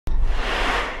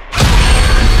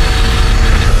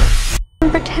I'm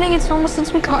pretending it's normal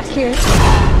since we got here.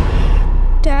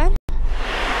 Dad?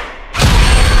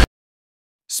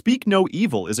 Speak No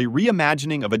Evil is a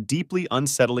reimagining of a deeply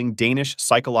unsettling Danish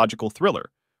psychological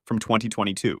thriller from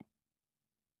 2022.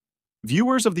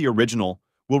 Viewers of the original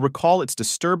will recall its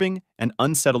disturbing and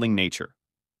unsettling nature.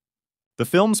 The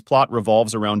film's plot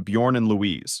revolves around Bjorn and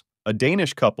Louise, a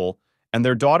Danish couple, and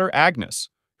their daughter Agnes,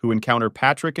 who encounter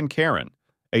Patrick and Karen,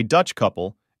 a Dutch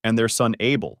couple, and their son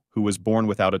Abel, who was born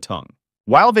without a tongue.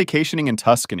 While vacationing in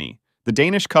Tuscany, the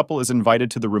Danish couple is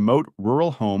invited to the remote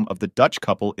rural home of the Dutch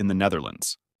couple in the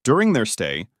Netherlands. During their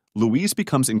stay, Louise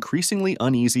becomes increasingly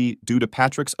uneasy due to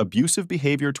Patrick's abusive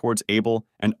behavior towards Abel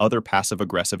and other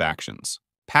passive-aggressive actions.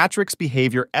 Patrick's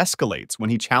behavior escalates when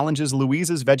he challenges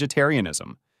Louise's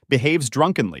vegetarianism, behaves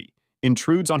drunkenly,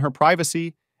 intrudes on her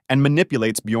privacy, and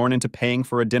manipulates Bjorn into paying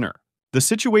for a dinner. The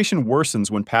situation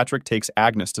worsens when Patrick takes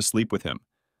Agnes to sleep with him,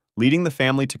 leading the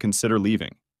family to consider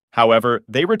leaving. However,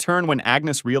 they return when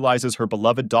Agnes realizes her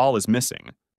beloved doll is missing.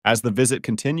 As the visit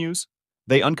continues,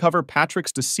 they uncover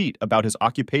Patrick's deceit about his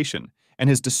occupation and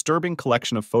his disturbing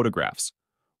collection of photographs,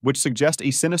 which suggest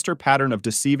a sinister pattern of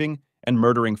deceiving and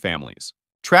murdering families.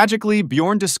 Tragically,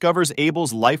 Bjorn discovers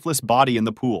Abel's lifeless body in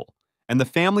the pool, and the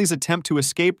family's attempt to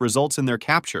escape results in their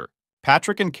capture.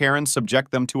 Patrick and Karen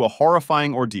subject them to a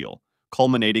horrifying ordeal,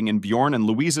 culminating in Bjorn and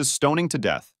Louise's stoning to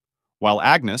death, while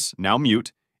Agnes, now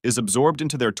mute, is absorbed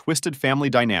into their twisted family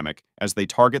dynamic as they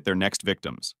target their next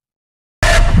victims.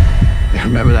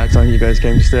 Remember that time you guys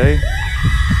came to stay?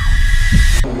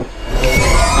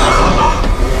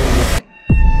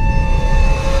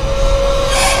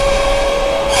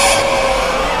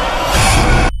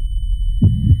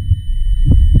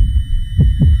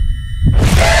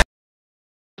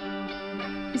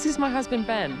 This is my husband,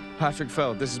 Ben. Patrick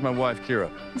Feld, this is my wife, Kira.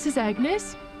 This is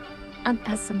Agnes. And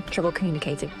has some trouble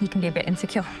communicating. He can be a bit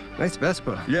insecure. Nice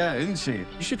Vespa. Yeah, isn't she?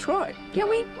 You should try. Can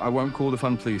we? I won't call the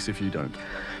fun police if you don't.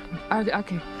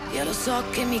 Okay. Io lo so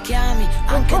che mi chiami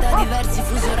anche da diversi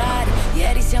fusi orari.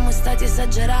 Ieri siamo stati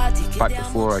esagerati. Back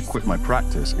before I quit my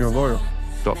practice. You're a lawyer.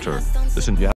 Doctor,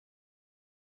 listen, you have...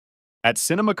 At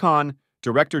CinemaCon,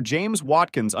 director James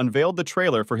Watkins unveiled the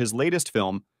trailer for his latest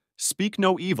film, Speak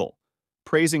No Evil,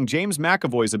 praising James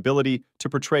McAvoy's ability to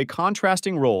portray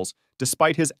contrasting roles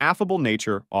despite his affable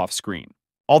nature off-screen.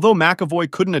 Although McAvoy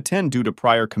couldn't attend due to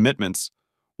prior commitments,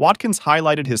 Watkins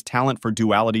highlighted his talent for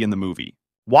duality in the movie.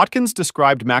 Watkins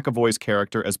described McAvoy's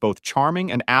character as both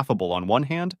charming and affable on one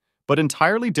hand, but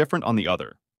entirely different on the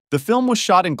other. The film was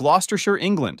shot in Gloucestershire,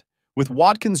 England, with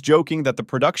Watkins joking that the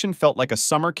production felt like a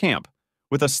summer camp,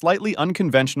 with a slightly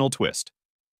unconventional twist.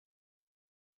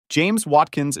 James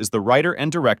Watkins is the writer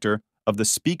and director of the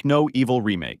Speak No Evil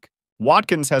remake.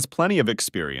 Watkins has plenty of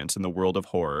experience in the world of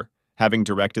horror, having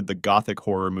directed the gothic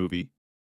horror movie